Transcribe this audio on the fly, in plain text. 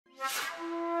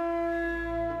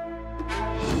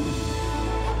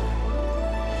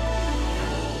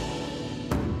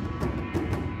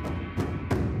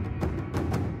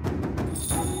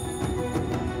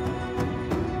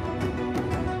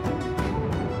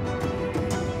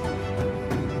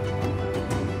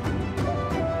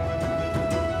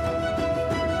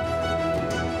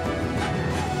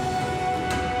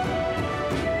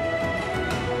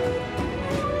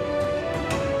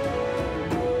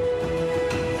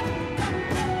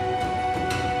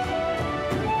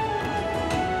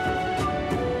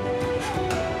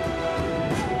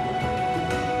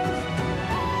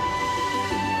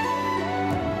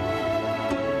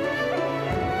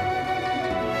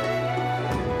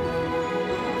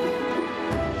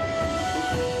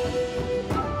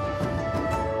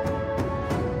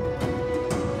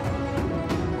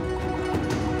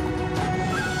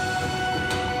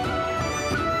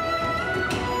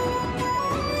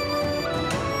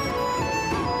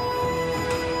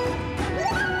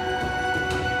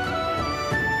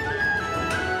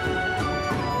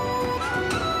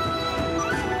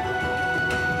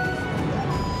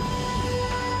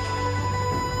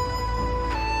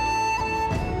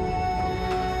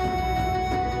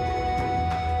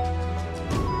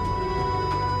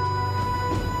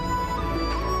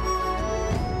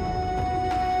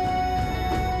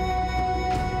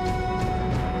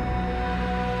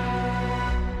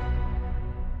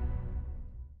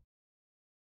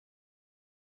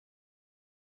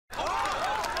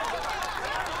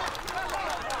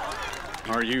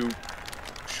Are you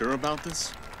sure about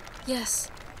this? Yes.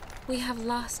 We have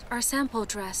lost our sample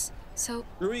dress, so...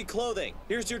 Rui clothing,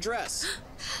 here's your dress.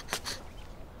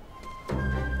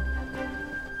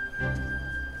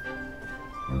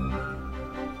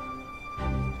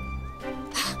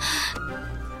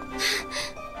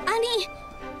 Annie!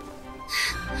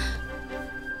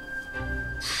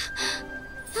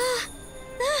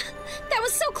 That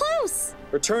was so close!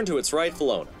 Return to its rightful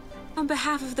owner. On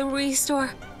behalf of the Rui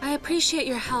store, I appreciate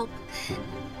your help.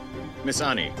 Miss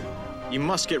Annie, you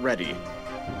must get ready.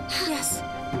 Yes.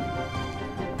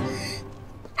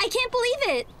 I can't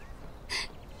believe it!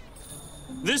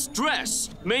 This dress,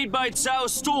 made by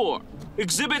Zhao's store,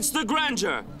 exhibits the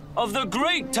grandeur of the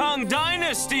Great Tang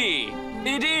Dynasty.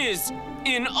 It is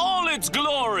in all its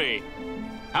glory.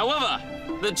 However,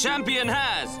 the champion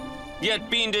has yet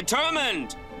been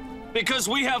determined, because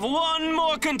we have one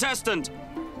more contestant.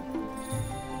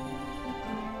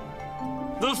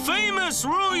 The famous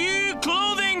Rui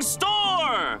Clothing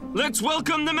Store! Let's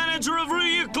welcome the manager of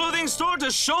Rui Clothing Store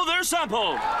to show their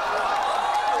sample.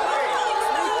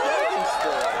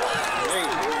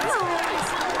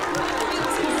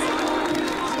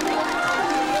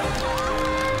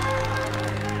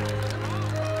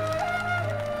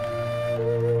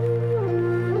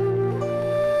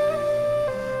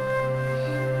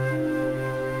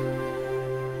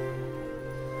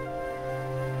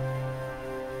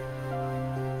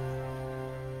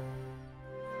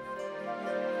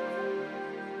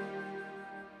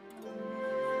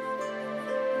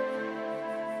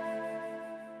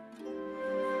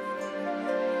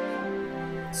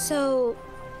 So,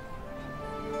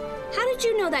 how did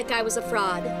you know that guy was a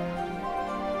fraud?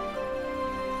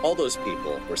 All those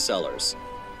people were sellers,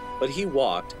 but he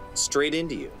walked straight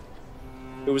into you.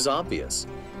 It was obvious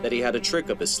that he had a trick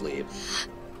up his sleeve,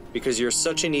 because you're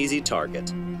such an easy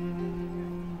target.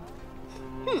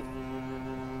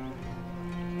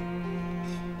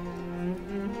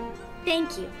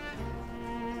 Thank you.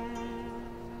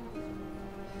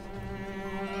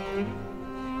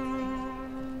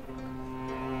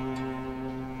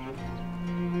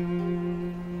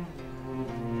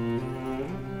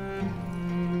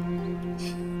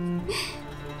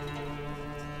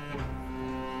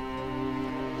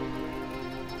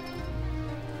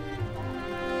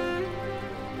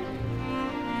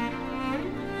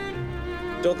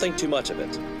 Don't think too much of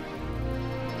it.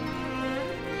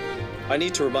 I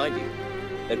need to remind you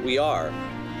that we are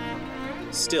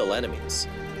still enemies.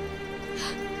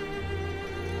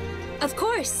 Of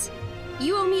course.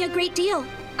 You owe me a great deal.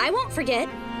 I won't forget.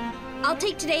 I'll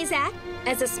take today's act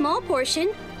as a small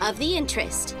portion of the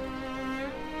interest.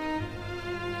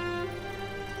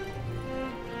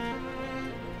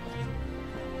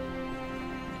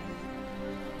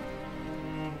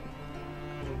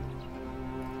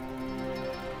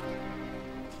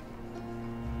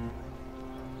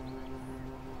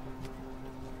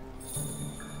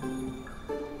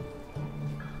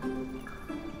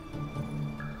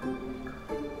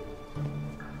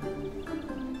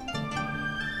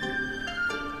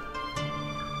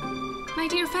 My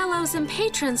dear fellows and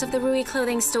patrons of the Rui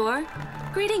Clothing Store,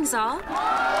 greetings all.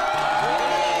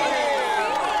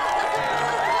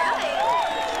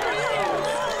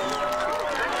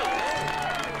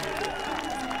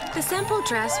 sample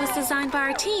dress was designed by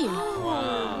our team.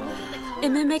 Wow. It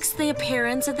mimics the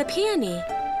appearance of the peony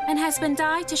and has been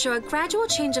dyed to show a gradual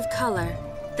change of color.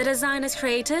 The design is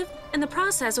creative and the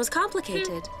process was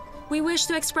complicated. We wish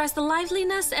to express the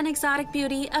liveliness and exotic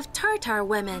beauty of Tartar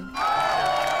women.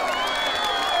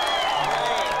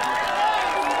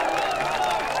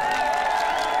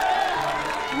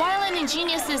 While an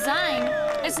ingenious design,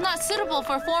 it's not suitable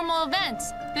for formal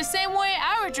events, the same way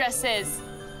our dress is.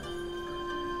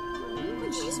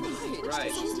 She's right.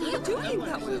 I do think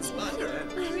that was better.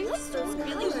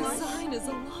 The design is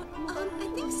a lot.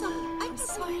 I think so. I'm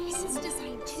sorry. This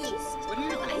design too. What do you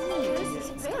know? I think this is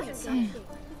very exciting. You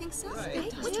think so?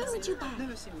 Right. Which one would you buy?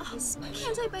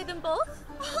 Can't I buy them both?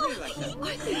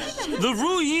 The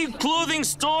Ruyi clothing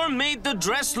store made the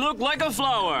dress look like a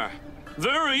flower.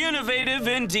 Very innovative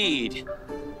indeed.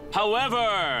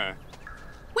 However...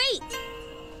 Wait!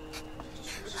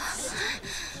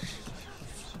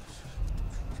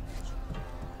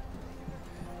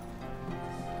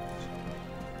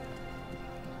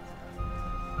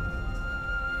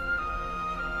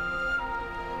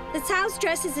 The Cao's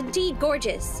dress is indeed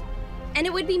gorgeous, and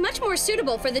it would be much more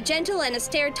suitable for the gentle and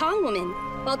austere Tong woman.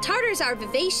 While Tartars are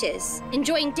vivacious,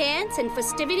 enjoying dance and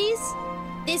festivities,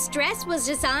 this dress was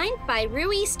designed by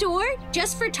Ruyi Store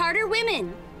just for Tartar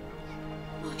women.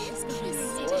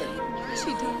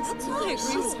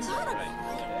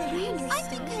 I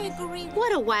think I agree.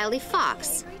 What a wily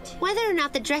fox. Whether or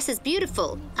not the dress is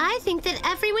beautiful, I think that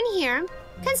everyone here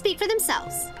can speak for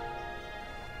themselves.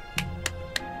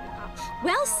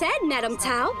 Well said, Madame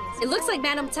Cao. It looks like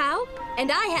Madame Cao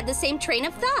and I had the same train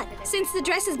of thought. Since the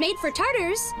dress is made for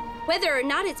Tartars, whether or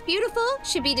not it's beautiful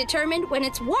should be determined when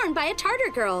it's worn by a Tartar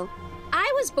girl. I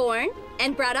was born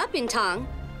and brought up in Tong,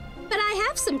 but I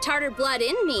have some Tartar blood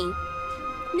in me.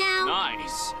 Now,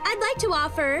 Nice. I'd like to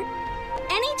offer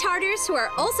any Tartars who are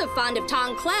also fond of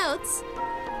Tong clothes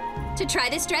to try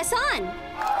this dress on.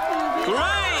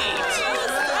 Great!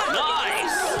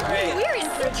 Nice! We're in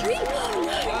for a treat.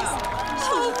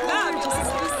 Oh,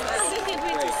 fabulous.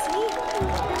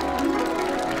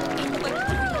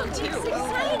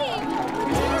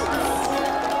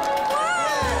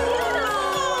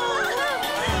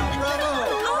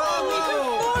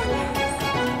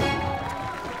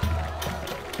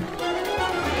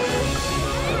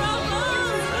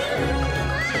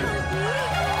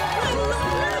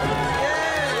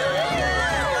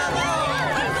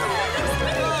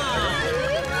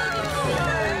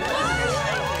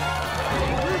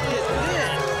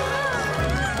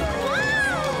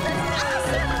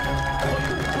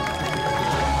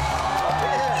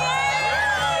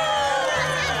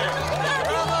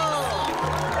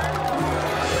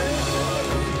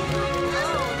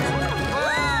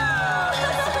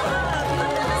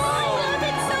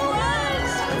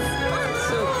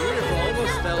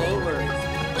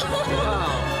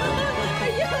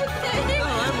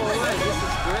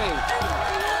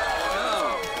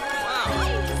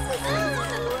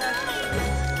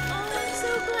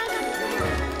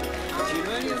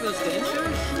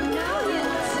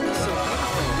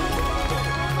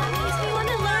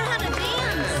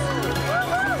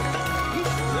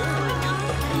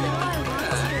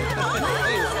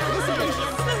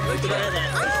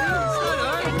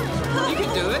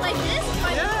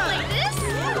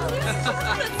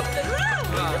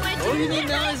 All you need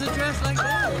now is a dress like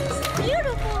that. It's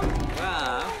beautiful.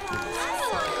 Wow.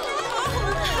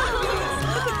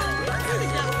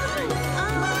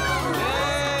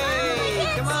 Hey,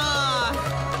 come on.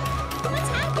 What's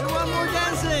happening? Do one more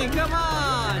dancing. Come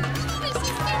on.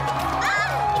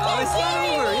 Oh, it's not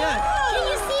over. Yeah. Can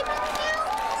you see me now?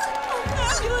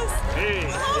 Fabulous. Hey.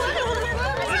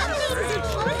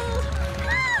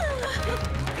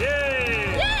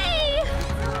 Yay! Yay!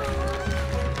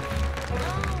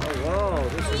 Oh, wow.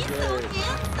 This is He's so great.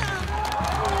 handsome.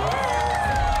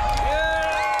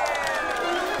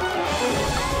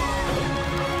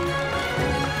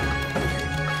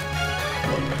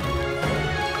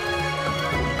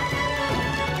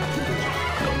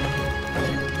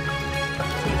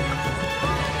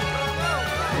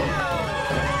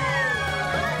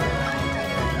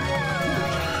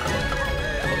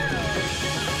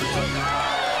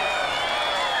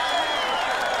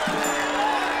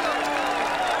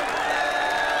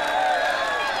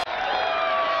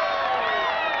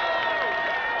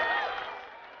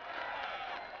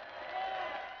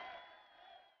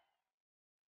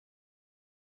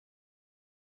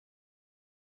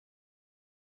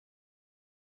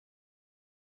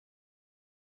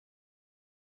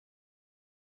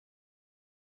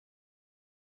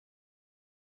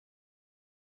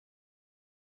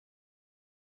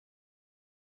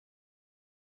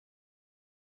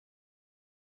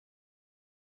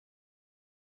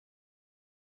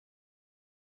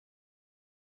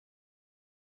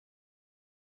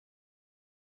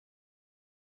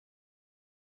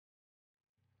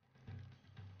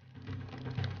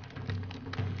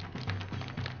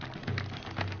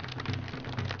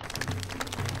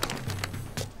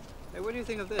 what do you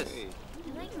think of this?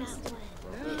 I like that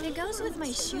one. It goes with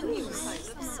my shoes.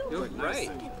 You're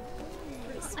right.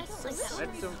 I don't like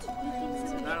that one.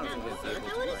 I don't think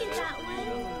I want to get that one.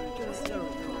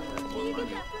 Can you get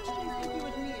that for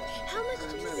me? How much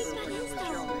do you think that is,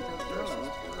 though?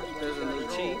 Doesn't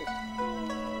look cheap.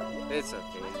 It's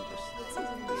okay.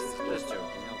 Just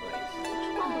joking.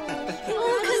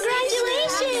 Oh,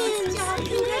 congratulations!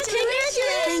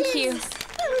 Congratulations! Thank you.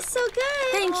 That was so good.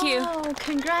 Thank you. Oh,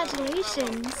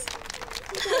 congratulations.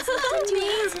 That's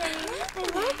amazing. I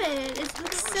love it. It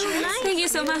looks so nice. Thank you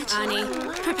so much, Annie.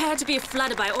 Prepare to be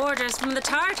flooded by orders from the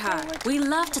Tartar. We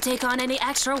love to take on any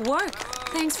extra work.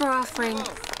 Thanks for offering.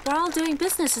 We're all doing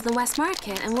business in the West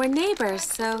Market, and we're neighbors,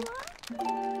 so...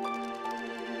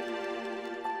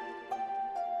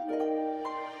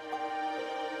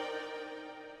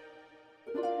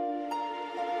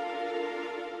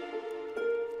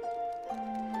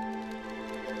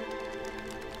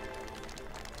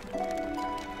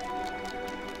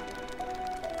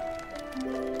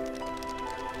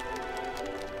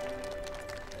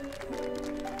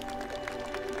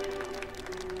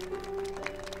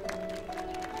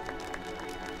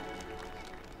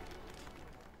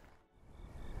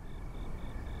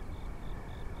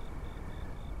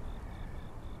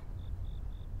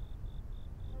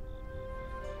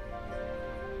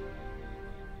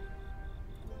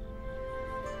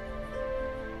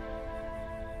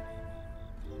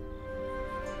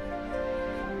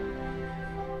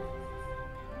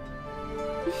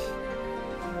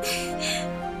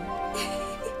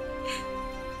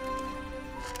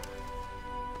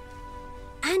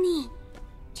 Annie,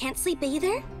 can't sleep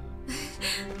either?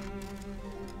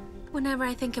 Whenever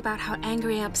I think about how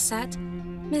angry and upset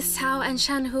Miss Cao and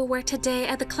Shanhu were today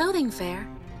at the clothing fair,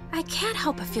 I can't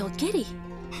help but feel giddy.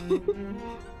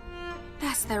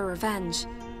 That's their revenge.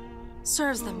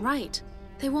 Serves them right.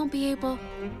 They won't be able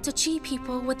to cheat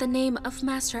people with the name of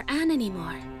Master An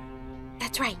anymore.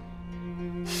 That's right.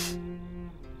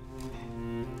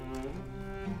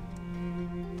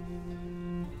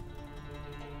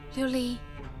 Liuli,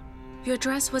 your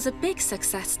dress was a big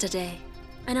success today,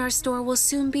 and our store will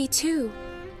soon be too.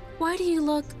 Why do you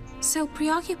look so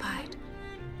preoccupied?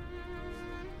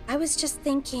 I was just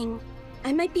thinking,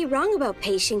 I might be wrong about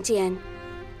Pei Xingjian.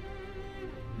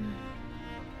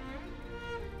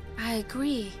 I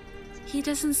agree. He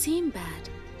doesn't seem bad.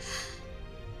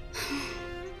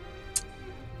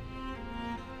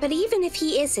 But even if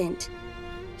he isn't,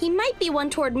 he might be one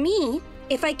toward me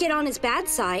if I get on his bad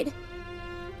side.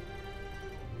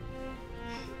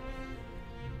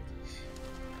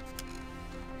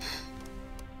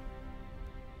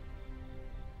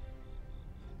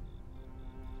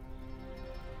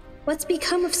 What's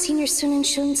become of Senior Sun and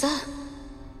Shunze?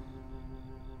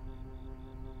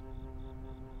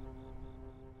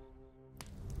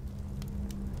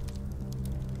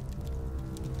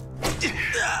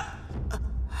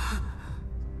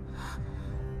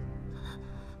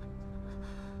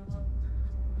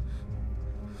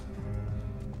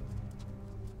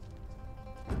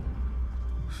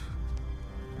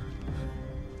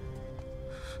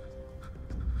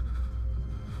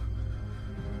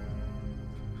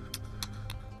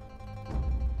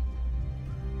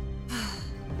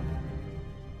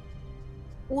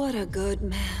 What a good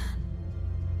man.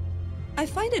 I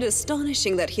find it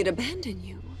astonishing that he'd abandon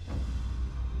you.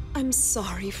 I'm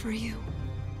sorry for you.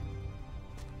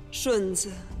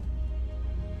 Shunze,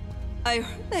 I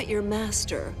heard that your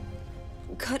master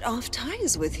cut off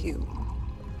ties with you.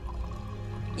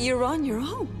 You're on your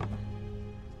own.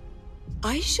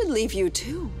 I should leave you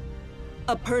too.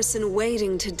 A person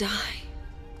waiting to die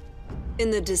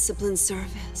in the discipline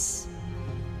service.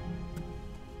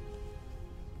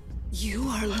 You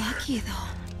are lucky, though.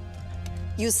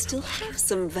 You still have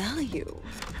some value.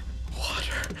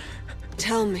 Water.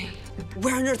 Tell me,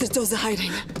 where on earth is Doza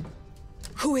hiding?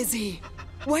 Who is he?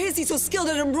 Why is he so skilled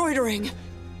at embroidering?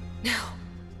 Now,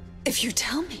 if you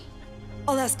tell me,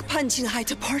 I'll ask Pan Qinghai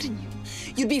to pardon you.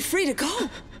 You'd be free to go.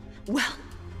 Well...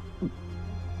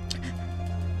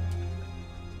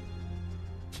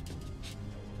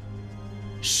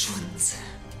 Shunze.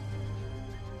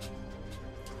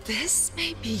 This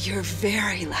may be your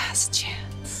very last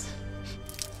chance.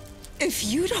 If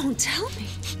you don't tell me,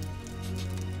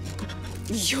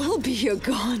 you'll be a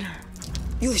goner.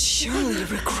 You'll surely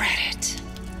regret it.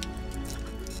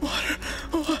 Water,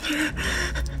 water.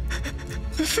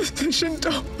 The physician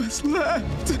told us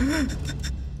left.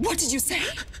 What did you say?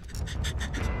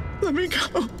 Let me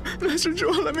go. Master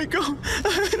Zhuo, let me go.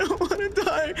 I don't want to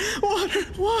die. Water,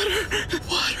 water,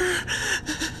 water,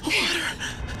 water.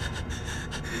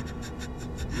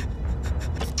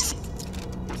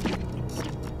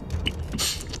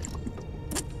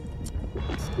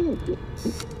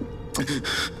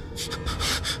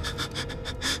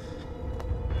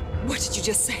 What did you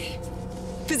just say?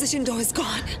 Physician Do is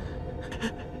gone.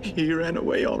 He ran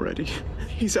away already.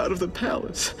 He's out of the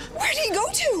palace. Where'd he go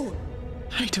to?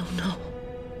 I don't know.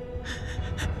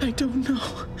 I don't know.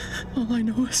 All I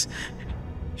know is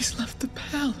he's left the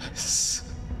palace.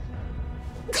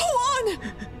 Go on!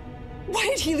 Why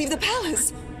did he leave the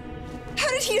palace? How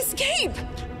did he escape?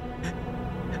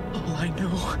 All I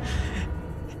know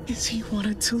is he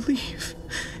wanted to leave.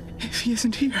 If he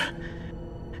isn't here,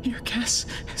 your guess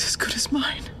is as good as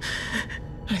mine.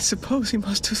 I suppose he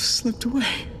must have slipped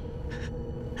away.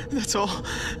 That's all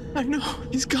I know.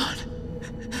 He's gone.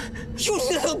 You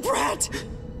little brat!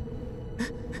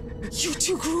 You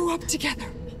two grew up together.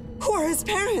 Who are his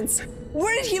parents?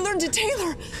 Where did he learn to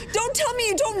tailor? Don't tell me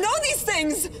you don't know these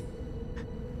things!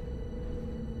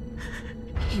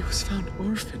 He was found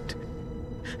orphaned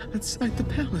outside the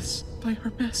palace by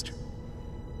our master.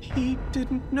 He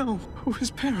didn't know who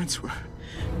his parents were.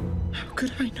 How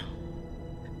could I know?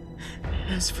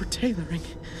 As for tailoring,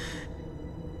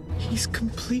 he's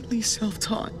completely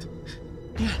self-taught.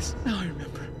 Yes, now I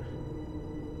remember.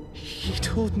 He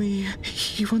told me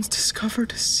he once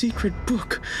discovered a secret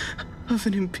book of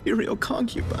an imperial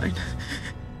concubine.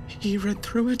 He read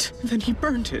through it, then he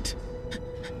burned it.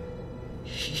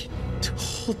 He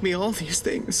told me all these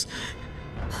things,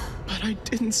 but I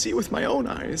didn't see with my own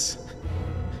eyes.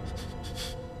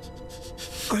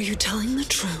 Are you telling the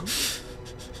truth?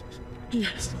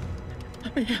 Yes,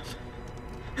 I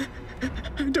am.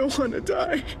 I don't want to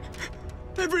die.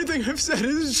 Everything I've said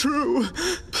is true.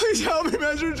 Please help me,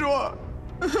 Master Zhuo.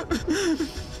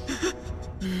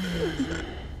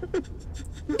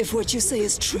 If what you say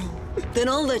is true, then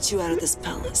I'll let you out of this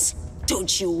palace.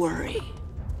 Don't you worry.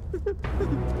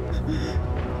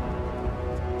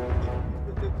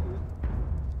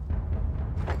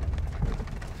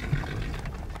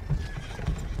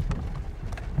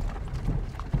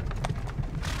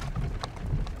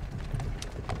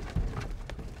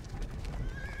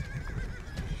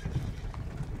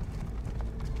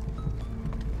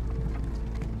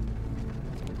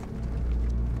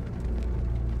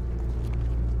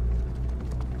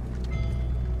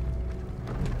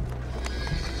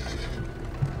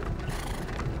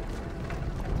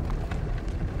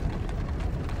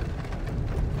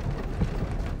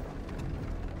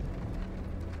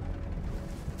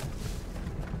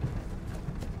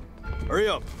 Hurry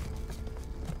up.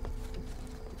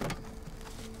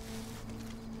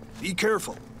 Be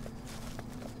careful.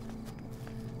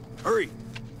 Hurry.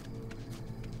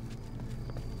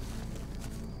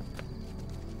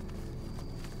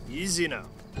 Easy now.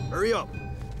 Hurry up.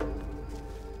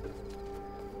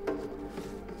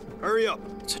 Hurry up.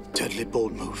 It's a deadly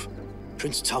bold move.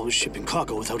 Prince Tao is shipping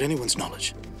cargo without anyone's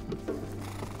knowledge.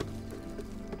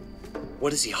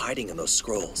 What is he hiding in those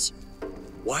scrolls?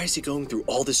 Why is he going through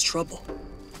all this trouble?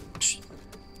 Shh.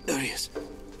 There he is.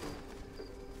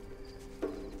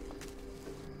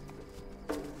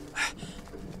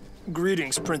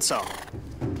 Greetings, Prince Tao.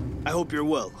 I hope you're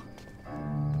well.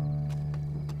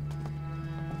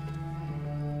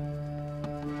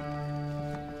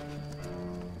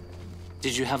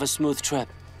 Did you have a smooth trip?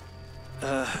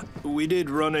 We did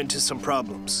run into some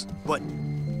problems, but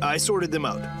I sorted them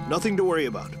out. Nothing to worry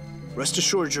about. Rest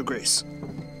assured, Your Grace.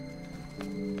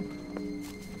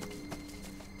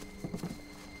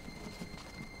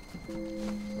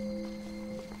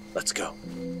 Let's go.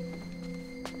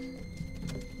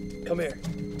 Come here.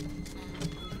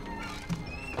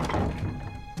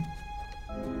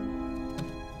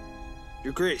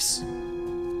 Your Grace.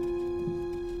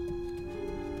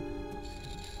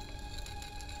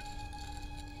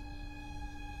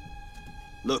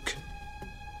 Look.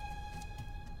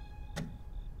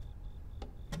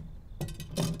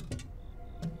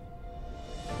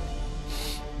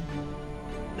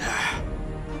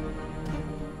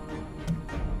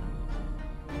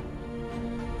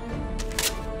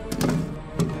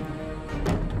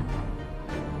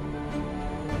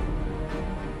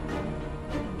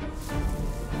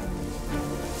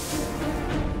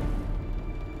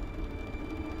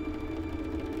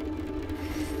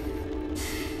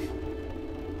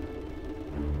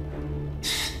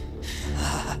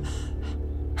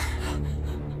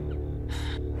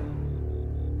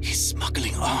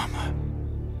 Smuggling armor.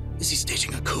 Is he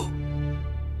staging a coup?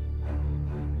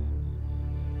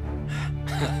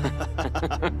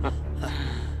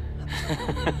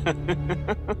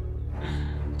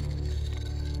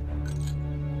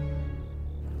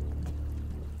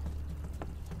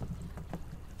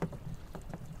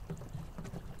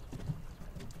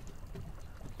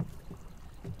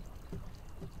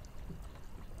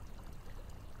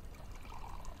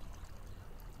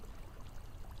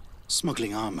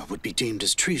 Smuggling armor would be deemed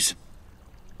as treason.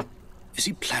 Is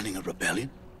he planning a rebellion?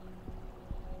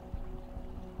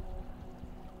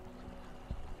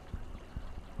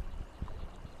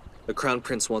 The Crown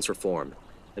Prince wants reform,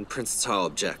 and Prince Cao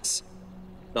objects.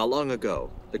 Not long ago,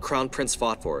 the Crown Prince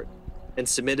fought for it, and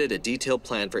submitted a detailed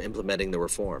plan for implementing the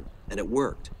reform, and it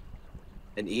worked.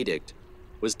 An edict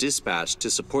was dispatched to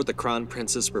support the Crown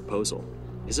Prince's proposal.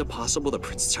 Is it possible that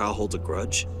Prince Cao holds a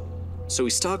grudge? So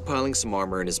he's stockpiling some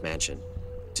armor in his mansion.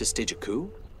 To stage a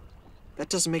coup? That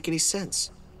doesn't make any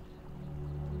sense.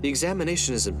 The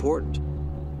examination is important,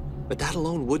 but that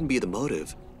alone wouldn't be the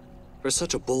motive for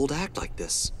such a bold act like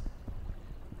this.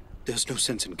 There's no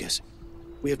sense in guessing.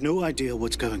 We have no idea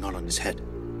what's going on in his head.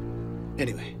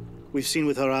 Anyway, we've seen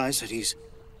with our eyes that he's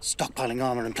stockpiling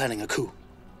armor and planning a coup.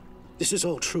 This is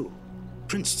all true.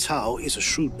 Prince Cao is a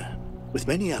shrewd man, with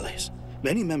many allies.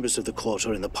 Many members of the court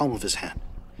are in the palm of his hand.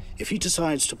 If he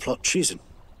decides to plot treason,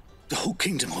 the whole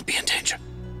kingdom will be in danger.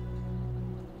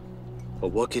 But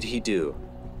what could he do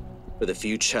with a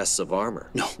few chests of armor?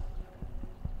 No.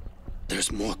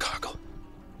 There's more cargo.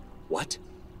 What?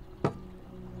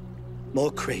 More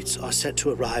crates are set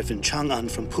to arrive in Chang'an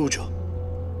from Puzhou.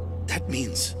 That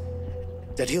means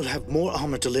that he'll have more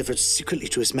armor delivered secretly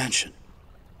to his mansion.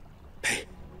 Pei,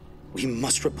 we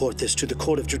must report this to the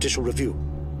Court of Judicial Review.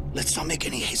 Let's not make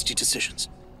any hasty decisions.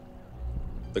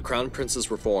 The Crown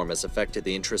Prince's reform has affected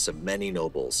the interests of many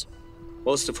nobles,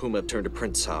 most of whom have turned to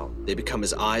Prince Cao. They become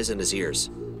his eyes and his ears.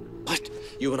 But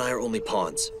you and I are only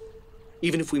pawns.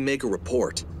 Even if we make a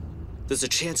report, there's a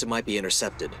chance it might be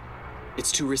intercepted.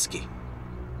 It's too risky.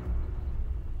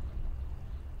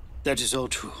 That is all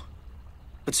true.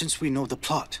 But since we know the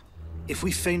plot, if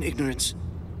we feign ignorance,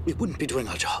 we wouldn't be doing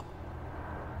our job.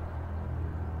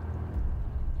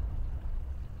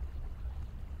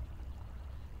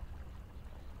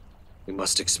 We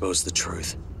must expose the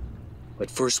truth. But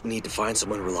first we need to find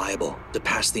someone reliable to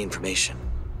pass the information.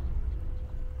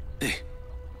 Hey,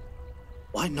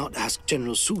 why not ask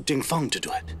General Su Dingfeng to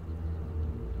do it?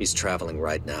 He's traveling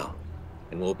right now,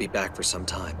 and won't be back for some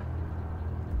time.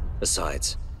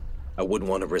 Besides, I wouldn't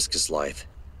want to risk his life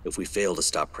if we fail to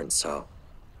stop Prince Cao.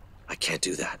 I can't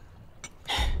do that.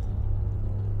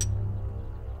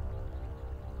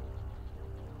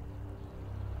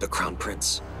 The Crown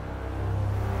Prince.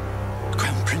 The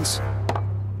Crown Prince?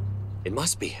 It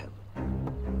must be him.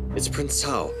 It's Prince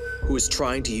Cao who is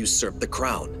trying to usurp the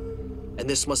crown, and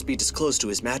this must be disclosed to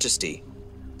His Majesty.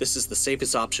 This is the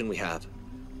safest option we have.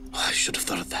 I should have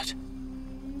thought of that.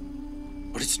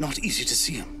 But it's not easy to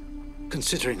see him,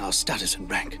 considering our status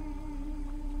and rank.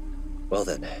 Well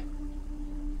then,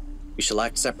 we shall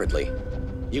act separately.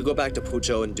 You go back to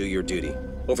Puzhou and do your duty.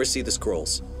 Oversee the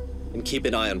scrolls, and keep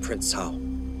an eye on Prince Cao.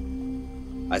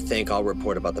 I think I'll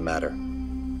report about the matter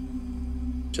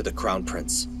to the Crown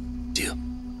Prince. Deal.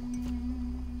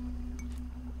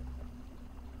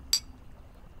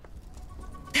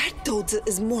 That Dozi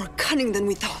is more cunning than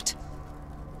we thought.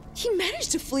 He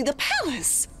managed to flee the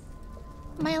palace.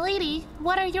 My lady,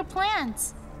 what are your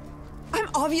plans? I'm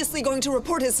obviously going to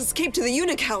report his escape to the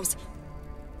eunuch house.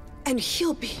 And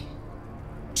he'll be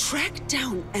tracked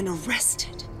down and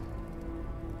arrested.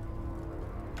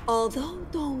 Although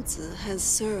Dozi has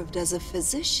served as a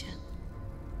physician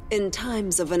in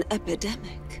times of an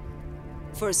epidemic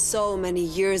for so many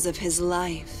years of his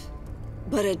life,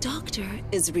 but a doctor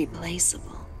is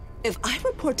replaceable. If I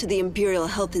report to the Imperial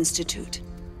Health Institute,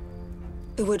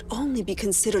 it would only be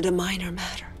considered a minor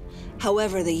matter.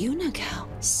 However, the eunuch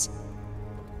house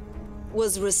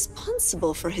was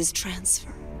responsible for his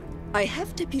transfer. I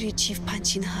have Deputy Chief Pan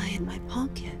Qinhai in my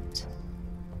pocket.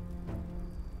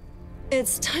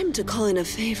 It's time to call in a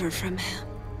favor from him.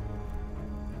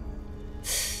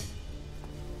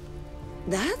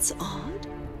 That's odd.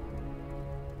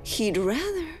 He'd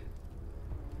rather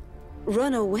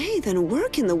run away than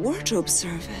work in the wardrobe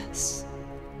service.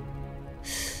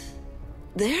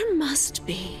 There must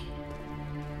be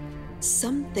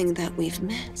something that we've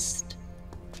missed.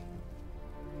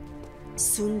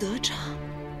 Sun Dezhang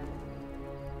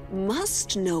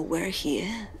must know where he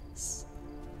is.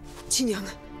 Jinniang,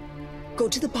 go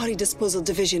to the body disposal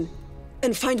division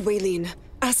and find Wei Lin.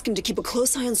 Ask him to keep a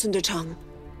close eye on Sun Dezhang.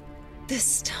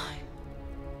 This time,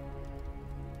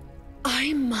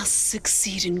 I must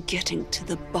succeed in getting to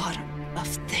the bottom of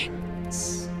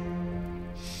things.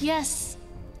 Yes.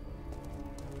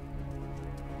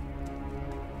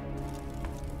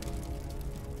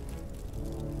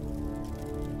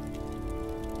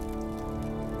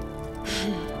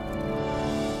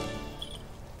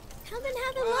 Come and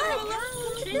have a look.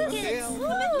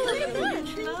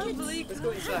 Let's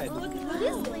go inside. Welcome.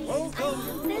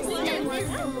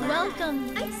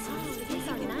 These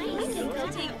are nice. I think I'll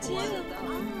take two.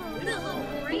 They'll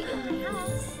look great in the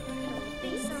house.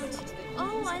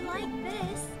 Oh, I like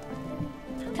this.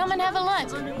 Come and have a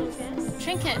look.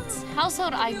 Trinkets,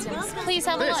 household items. Please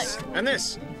have a This look. and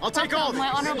this. I'll take all Welcome, these. my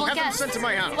honorable Have them guest. sent to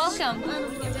my house. Welcome.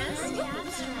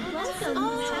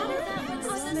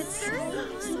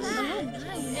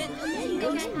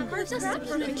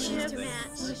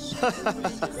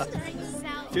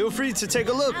 Feel free to take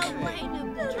a look.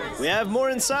 We have more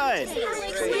inside.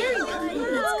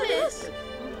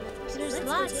 There's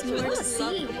lots more to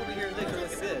see.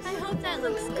 I hope that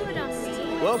looks good on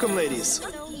me. Welcome, ladies.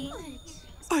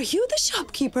 Are you the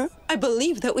shopkeeper? I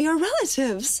believe that we are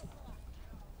relatives.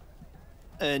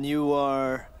 And you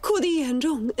are... Coulee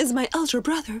Nazha is my elder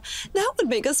brother. That would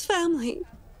make us family.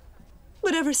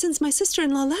 But ever since my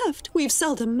sister-in-law left, we've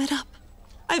seldom met up.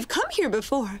 I've come here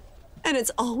before, and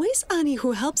it's always Annie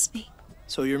who helps me.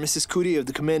 So you're Mrs. Coulee of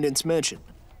the Commandant's Mansion.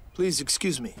 Please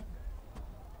excuse me.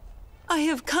 I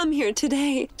have come here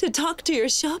today to talk to your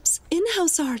shop's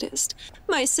in-house artist.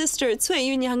 My sister, Zhuo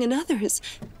Jinniang, and others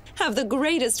have the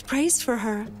greatest praise for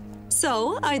her.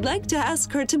 So I'd like to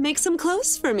ask her to make some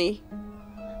clothes for me.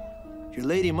 Your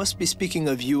lady must be speaking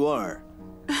of UR.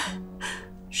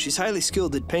 She's highly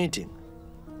skilled at painting.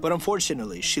 But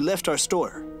unfortunately, she left our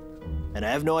store. And I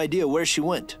have no idea where she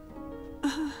went.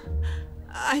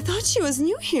 I thought she was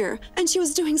new here, and she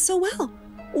was doing so well.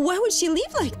 Why would she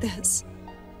leave like this?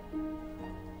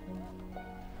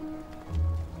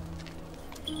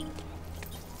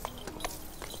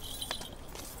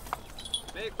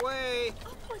 Make way!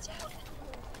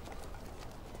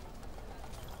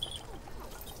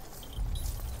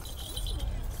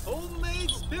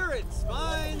 Homemade spirits,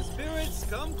 fine spirits,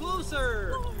 come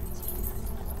closer!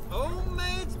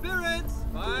 Homemade spirits,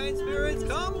 fine spirits,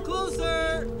 come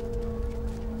closer!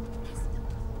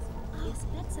 Yes,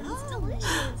 that sounds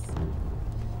delicious.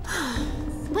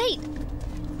 Wait!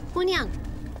 Jinniang,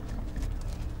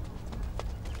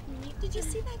 Did you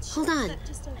see that? hold on.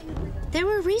 There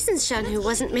were reasons Shangfu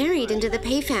wasn't married into the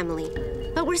Pei family,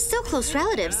 but we're still close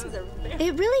relatives.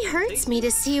 It really hurts me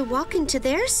to see you walk into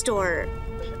their store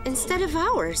instead of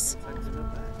ours.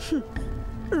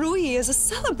 Rui is a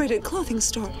celebrated clothing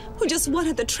store who just won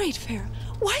at the trade fair.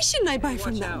 Why shouldn't I buy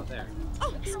from them?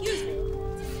 Oh, excuse me.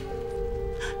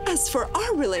 As for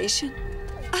our relation,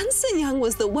 Anshi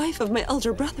was the wife of my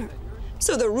elder brother,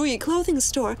 so the Rui clothing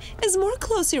store is more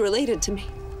closely related to me.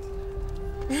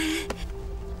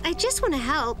 I just want to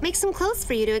help make some clothes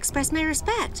for you to express my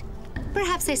respect.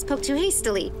 Perhaps I spoke too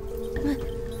hastily.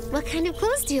 What kind of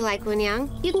clothes do you like, Jinniang?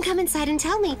 You can come inside and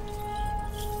tell me.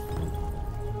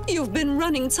 You've been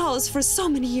running Taos for so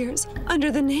many years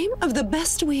under the name of the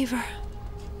best weaver.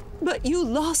 But you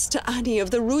lost to Annie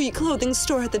of the Rui clothing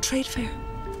store at the trade fair.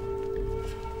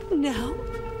 Now,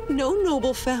 no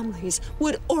noble families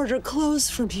would order clothes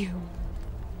from you.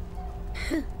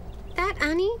 That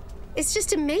Annie is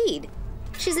just a maid.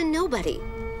 She's a nobody.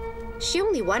 She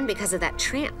only won because of that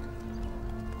tramp.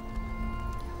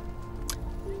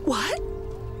 What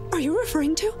are you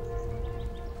referring to?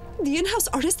 The in-house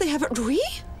artist they have at Rui?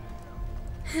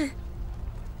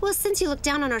 Well, since you look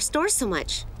down on our store so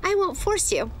much, I won't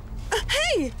force you.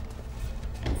 Hey!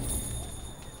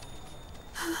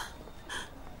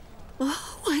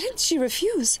 Why didn't she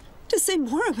refuse to say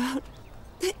more about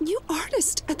that new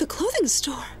artist at the clothing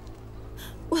store?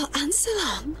 Well,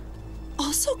 Anselm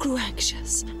also grew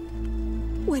anxious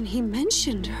when he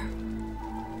mentioned her.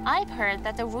 I've heard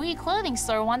that the Rui clothing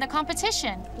store won the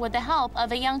competition with the help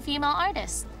of a young female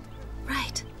artist.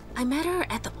 Right. I met her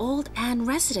at the old Anne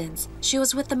residence. She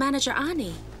was with the manager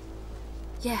Annie.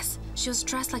 Yes, she was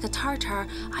dressed like a Tartar.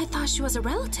 I thought she was a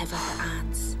relative of the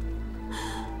Anne's.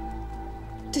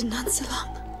 Did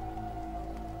Anselm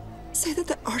say that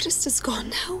the artist is gone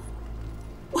now?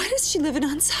 Why does she live in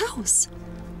Anne's house?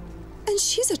 And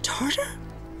she's a Tartar?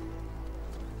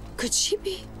 Could she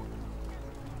be?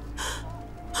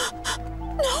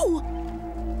 No!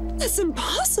 That's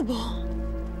impossible!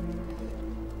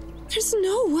 There's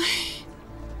no way.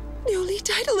 Liuli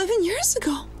died 11 years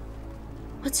ago.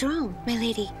 What's wrong, my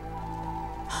lady?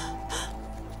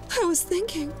 I was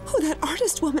thinking who that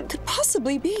artist woman could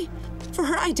possibly be for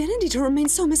her identity to remain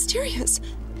so mysterious.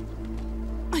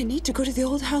 I need to go to the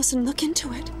old house and look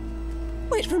into it.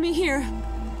 Wait for me here.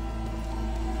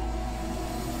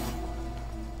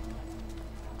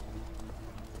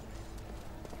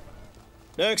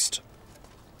 Next.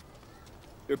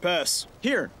 Your pass.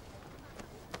 Here.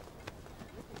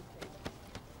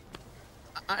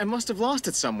 I must have lost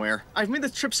it somewhere. I've made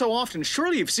this trip so often,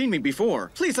 surely you've seen me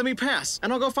before. Please let me pass,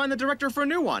 and I'll go find the director for a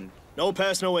new one. No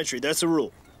pass, no entry. That's the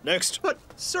rule. Next. But,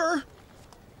 sir...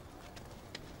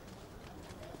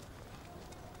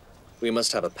 We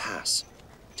must have a pass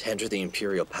to enter the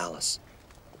Imperial Palace.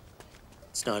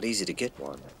 It's not easy to get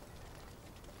one.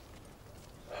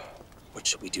 What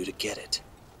should we do to get it?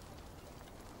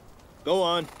 Go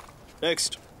on.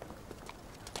 Next.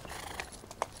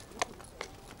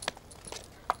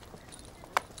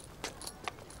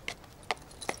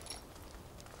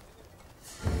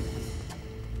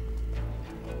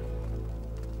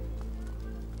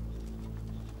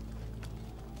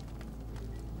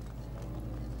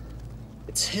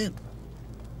 It's him.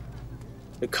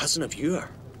 The cousin of Yue.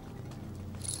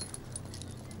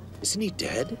 Isn't he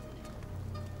dead?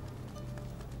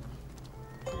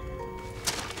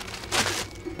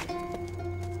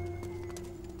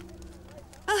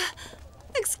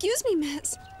 Excuse me,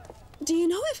 miss. Do you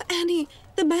know if Annie,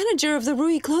 the manager of the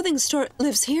Rui clothing store,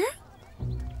 lives here?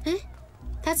 Huh?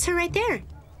 That's her right there.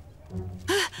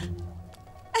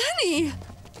 Annie!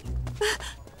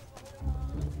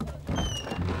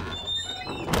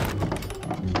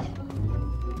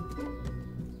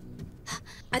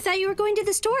 I thought you were going to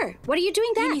the store. What are you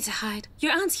doing there? You need to hide.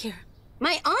 Your aunt's here.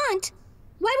 My aunt?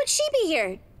 Why would she be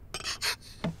here?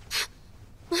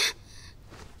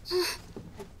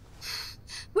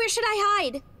 Where should I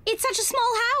hide? It's such a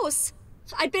small house.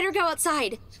 I'd better go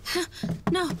outside.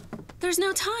 No, there's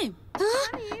no time.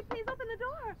 Annie, please open the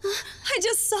door. I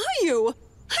just saw you.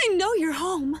 I know you're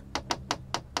home.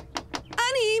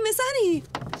 Annie, Miss Annie.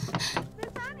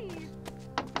 Miss Annie,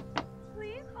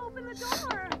 please open the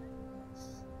door.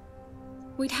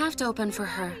 We'd have to open for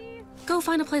her. Go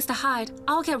find a place to hide.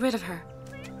 I'll get rid of her.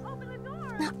 Please open the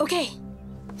door. Okay.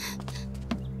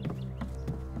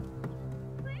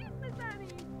 Please, Miss Annie.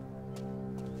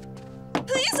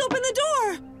 Please open the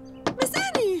door. Miss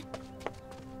Annie.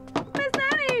 Miss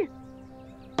Annie.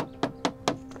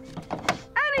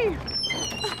 Annie.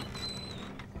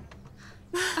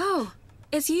 Oh,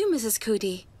 it's you, Mrs.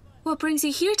 Coulee. What brings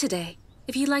you here today?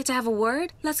 If you'd like to have a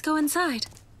word, let's go inside.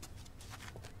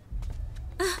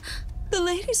 The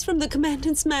ladies from the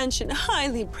Commandant's Mansion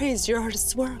highly praised your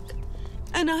artist's work,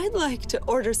 and I'd like to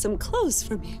order some clothes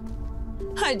from you.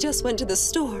 I just went to the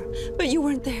store, but you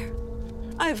weren't there.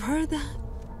 I've heard that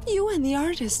you and the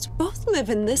artist both live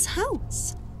in this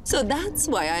house, so that's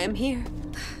why I am here.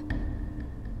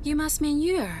 You must mean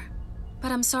Yue,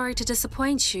 but I'm sorry to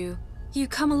disappoint you. You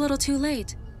come a little too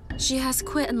late. She has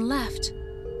quit and left.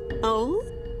 Oh?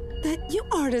 That new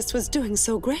artist was doing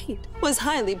so great, was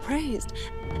highly praised,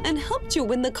 and helped you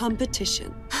win the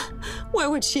competition. Why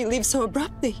would she leave so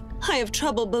abruptly? I have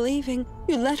trouble believing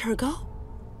you let her go.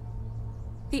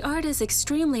 The art is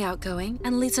extremely outgoing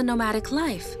and leads a nomadic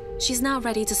life. She's now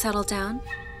ready to settle down.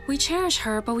 We cherish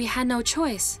her, but we had no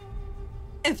choice.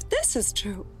 If this is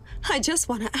true, I just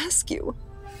want to ask you,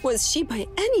 was she by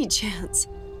any chance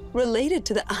related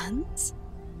to the Ans?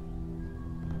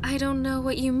 I don't know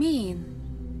what you mean.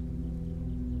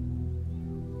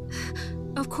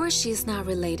 Of course she is not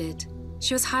related.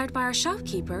 She was hired by our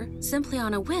shopkeeper, simply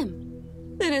on a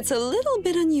whim. Then it's a little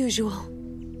bit unusual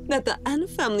that the An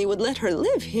family would let her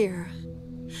live here.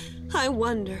 I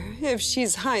wonder if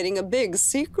she's hiding a big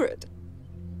secret.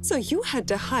 So you had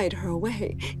to hide her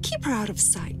away, keep her out of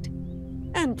sight.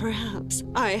 And perhaps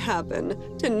I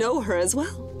happen to know her as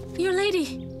well. Your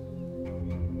lady.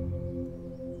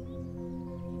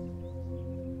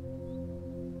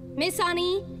 Miss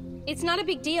Annie, it's not a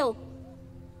big deal.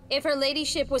 If her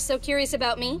ladyship was so curious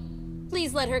about me,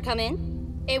 please let her come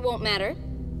in. It won't matter.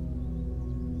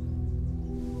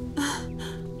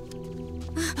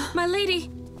 My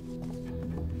lady!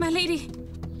 My lady!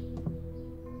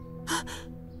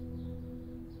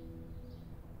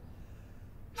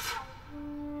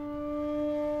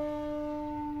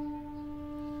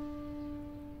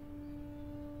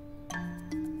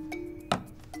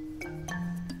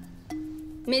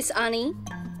 Miss Annie,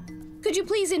 could you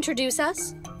please introduce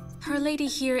us? Her lady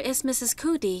here is Mrs.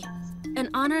 Coulee, an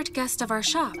honored guest of our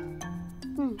shop.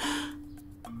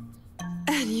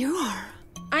 And you are?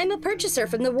 I'm a purchaser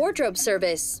from the wardrobe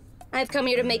service. I've come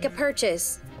here to make a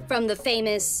purchase from the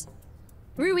famous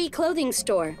Rui clothing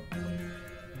store.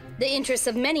 The interests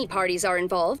of many parties are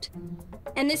involved,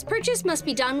 and this purchase must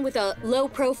be done with a low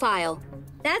profile.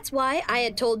 That's why I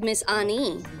had told Miss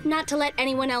Annie not to let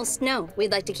anyone else know.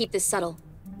 We'd like to keep this subtle.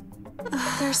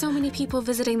 There are so many people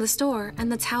visiting the store,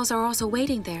 and the Taos are also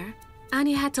waiting there.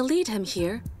 Annie had to lead him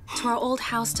here, to our old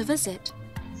house to visit.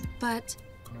 But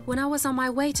when I was on my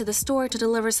way to the store to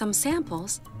deliver some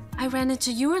samples, I ran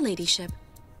into your ladyship.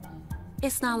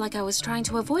 It's not like I was trying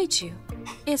to avoid you.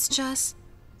 It's just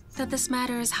that this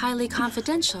matter is highly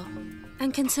confidential.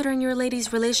 And considering your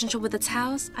lady's relationship with the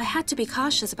Taos, I had to be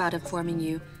cautious about informing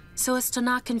you, so as to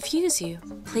not confuse you.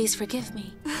 Please forgive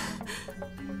me.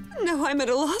 No, I'm at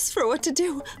a loss for what to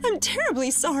do. I'm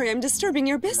terribly sorry I'm disturbing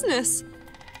your business.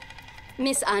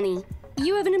 Miss Ani,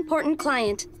 you have an important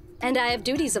client, and I have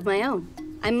duties of my own.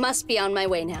 I must be on my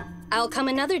way now. I'll come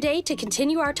another day to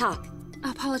continue our talk.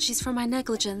 Apologies for my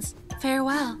negligence.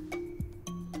 Farewell.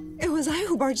 It was I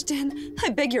who barged in. I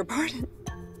beg your pardon.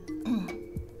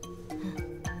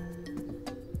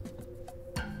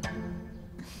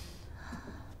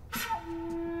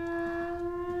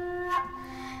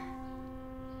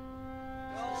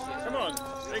 Come on,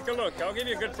 take a look. I'll give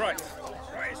you a good price.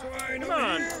 Rice wine. Come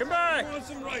on, come back. I want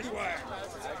some rice wine.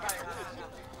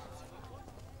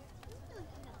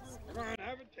 Come on,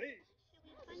 have a taste.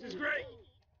 This is great.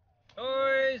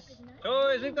 Toys!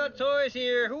 Toys! We've got toys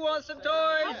here. Who wants some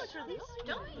toys?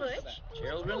 Don't push.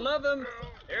 Children love them.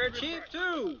 They're cheap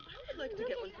too. I'd like to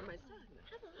get one for my son.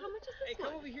 How much is this Hey,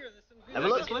 come over here. There's some good Have a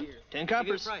look. stuff here. 10 Give you a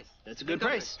coppers. price. That's a good 10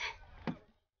 price. That's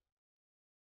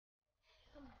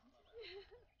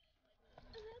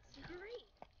great.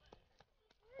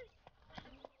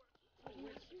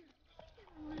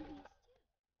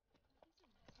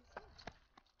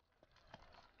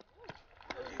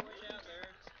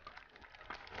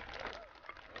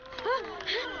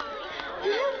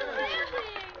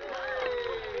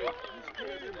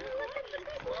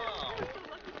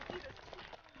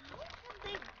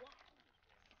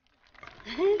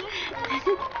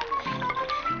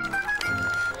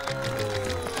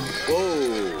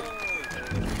 Whoa!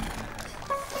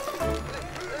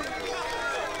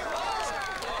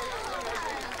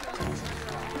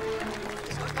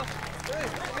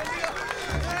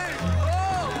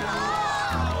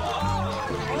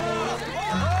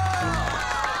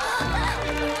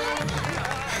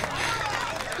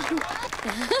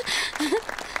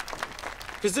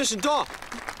 Position dock!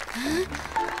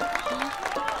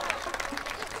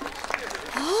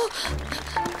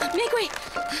 Make way!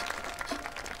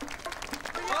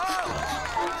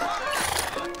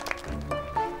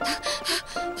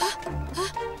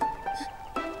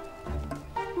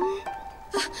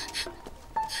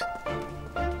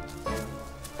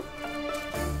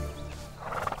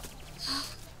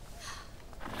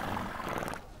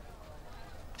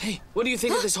 Hey, what do you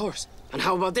think of this horse? And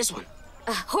how about this one?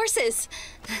 Horses.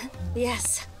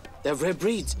 Yes. They're rare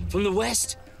breeds from the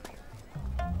West.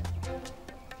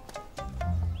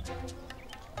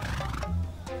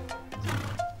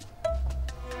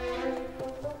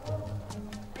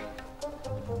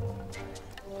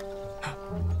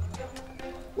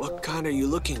 What kind are you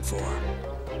looking for?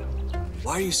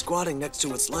 Why are you squatting next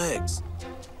to its legs?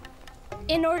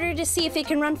 In order to see if it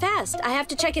can run fast, I have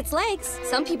to check its legs.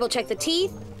 Some people check the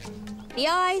teeth, the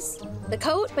eyes, the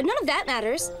coat, but none of that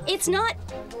matters. It's not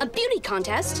a beauty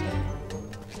contest.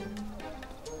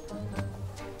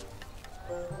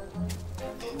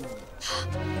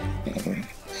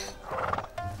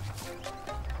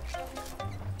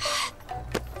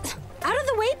 Out of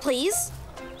the way, please.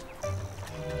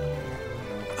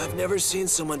 I've never seen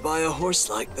someone buy a horse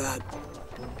like that.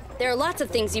 There are lots of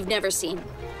things you've never seen.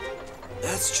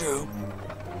 That's true.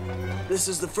 This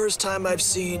is the first time I've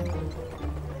seen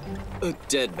a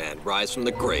dead man rise from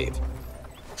the grave.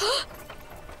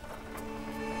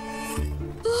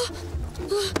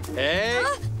 Hey,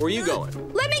 where are you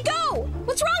going? Let me go!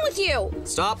 What's wrong with you?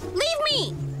 Stop. Leave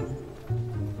me!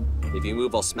 If you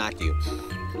move, I'll smack you.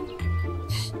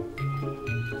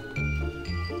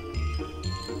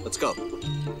 Let's go.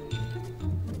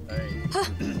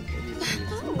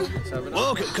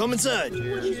 Welcome, come inside.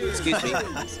 Excuse me,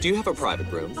 do you have a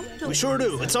private room? We sure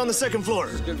do. It's on the second floor.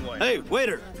 Hey,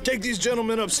 waiter, take these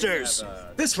gentlemen upstairs.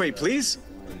 This way, please.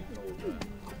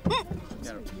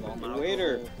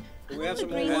 Waiter, can we have some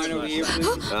more wine over here,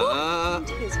 please?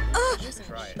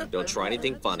 Don't try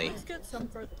anything funny.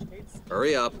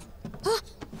 Hurry up.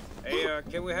 Hey,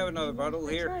 can we have another bottle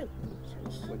here?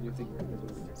 What do you think?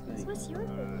 What's your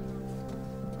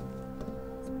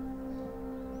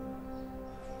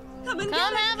Come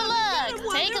have a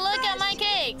look. Take a look at my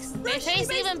cakes. They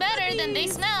taste even better than they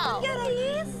smell. Very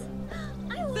good.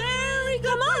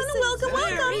 Come on, welcome.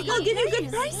 I'll give you good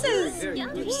prices.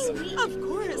 Of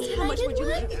course. How much would you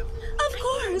like? Of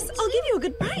course. I'll give you a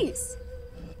good price.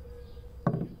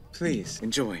 Please,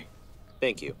 enjoy.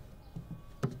 Thank you.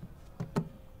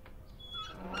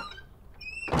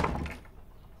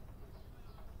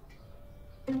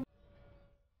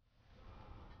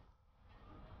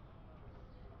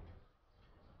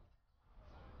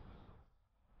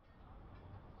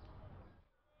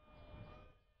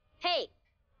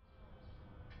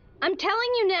 I'm telling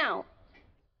you now,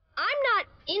 I'm not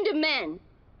into men.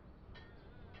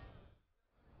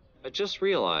 I just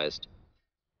realized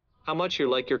how much you're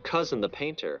like your cousin, the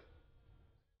painter.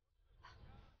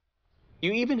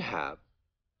 You even have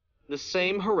the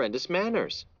same horrendous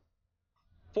manners.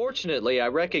 Fortunately, I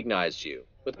recognized you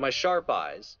with my sharp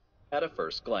eyes at a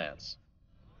first glance.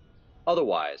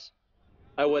 Otherwise,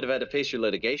 I would have had to face your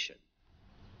litigation.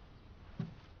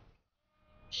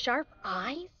 Sharp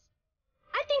eyes?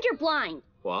 I think you're blind.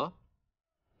 What?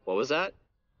 What was that?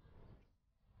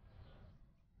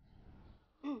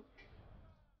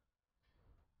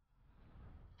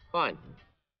 Fine.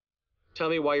 Tell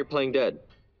me why you're playing dead.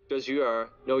 Does you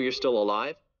know you're still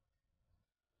alive?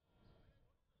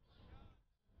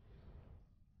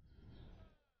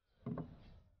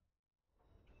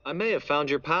 I may have found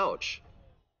your pouch,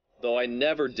 though I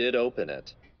never did open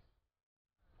it.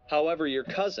 However, your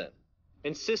cousin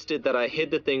insisted that I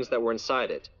hid the things that were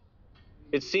inside it.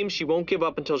 It seems she won't give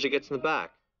up until she gets in the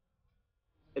back.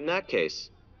 In that case,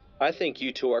 I think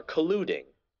you two are colluding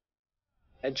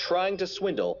and trying to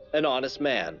swindle an honest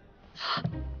man.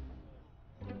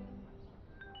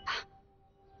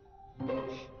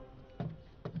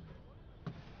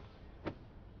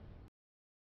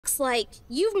 Looks like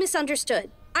you've misunderstood.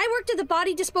 I worked at the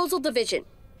body disposal division.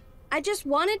 I just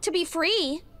wanted to be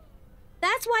free.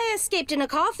 That's why I escaped in a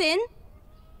coffin.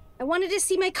 I wanted to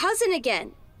see my cousin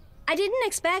again. I didn't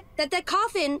expect that the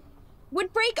coffin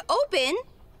would break open.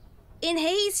 In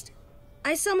haste,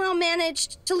 I somehow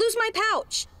managed to lose my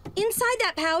pouch. Inside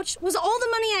that pouch was all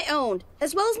the money I owned,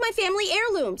 as well as my family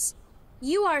heirlooms.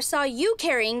 Yuar saw you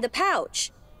carrying the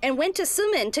pouch and went to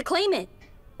Sumin to claim it.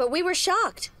 But we were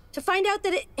shocked to find out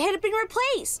that it had been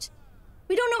replaced.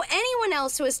 We don't know anyone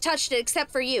else who has touched it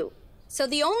except for you. So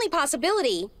the only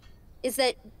possibility is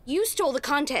that you stole the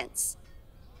contents.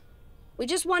 We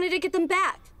just wanted to get them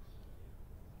back.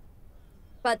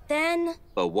 But then...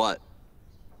 But what?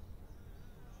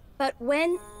 But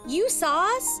when you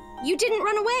saw us, you didn't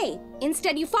run away.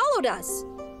 Instead, you followed us.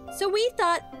 So we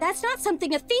thought that's not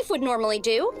something a thief would normally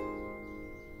do.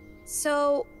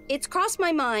 So it's crossed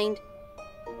my mind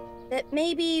that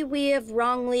maybe we have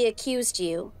wrongly accused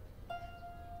you.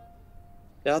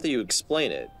 Now that you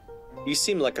explain it, you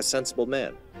seem like a sensible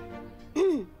man.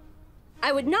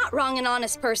 I would not wrong an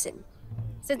honest person.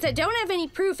 Since I don't have any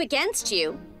proof against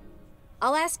you,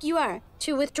 I'll ask Yuar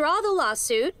to withdraw the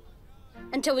lawsuit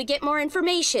until we get more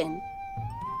information.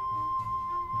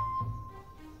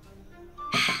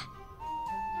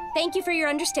 Thank you for your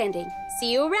understanding.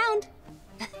 See you around.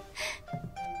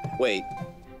 Wait.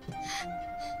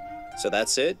 So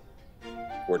that's it?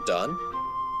 We're done?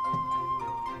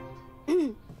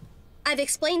 I've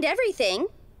explained everything,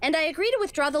 and I agree to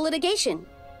withdraw the litigation.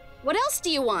 What else do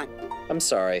you want? I'm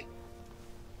sorry.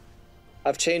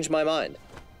 I've changed my mind.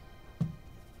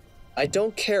 I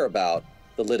don't care about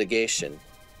the litigation.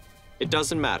 It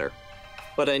doesn't matter.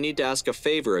 But I need to ask a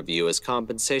favor of you as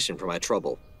compensation for my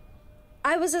trouble.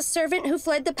 I was a servant who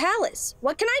fled the palace.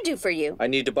 What can I do for you? I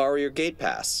need to borrow your gate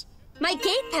pass. My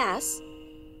gate pass?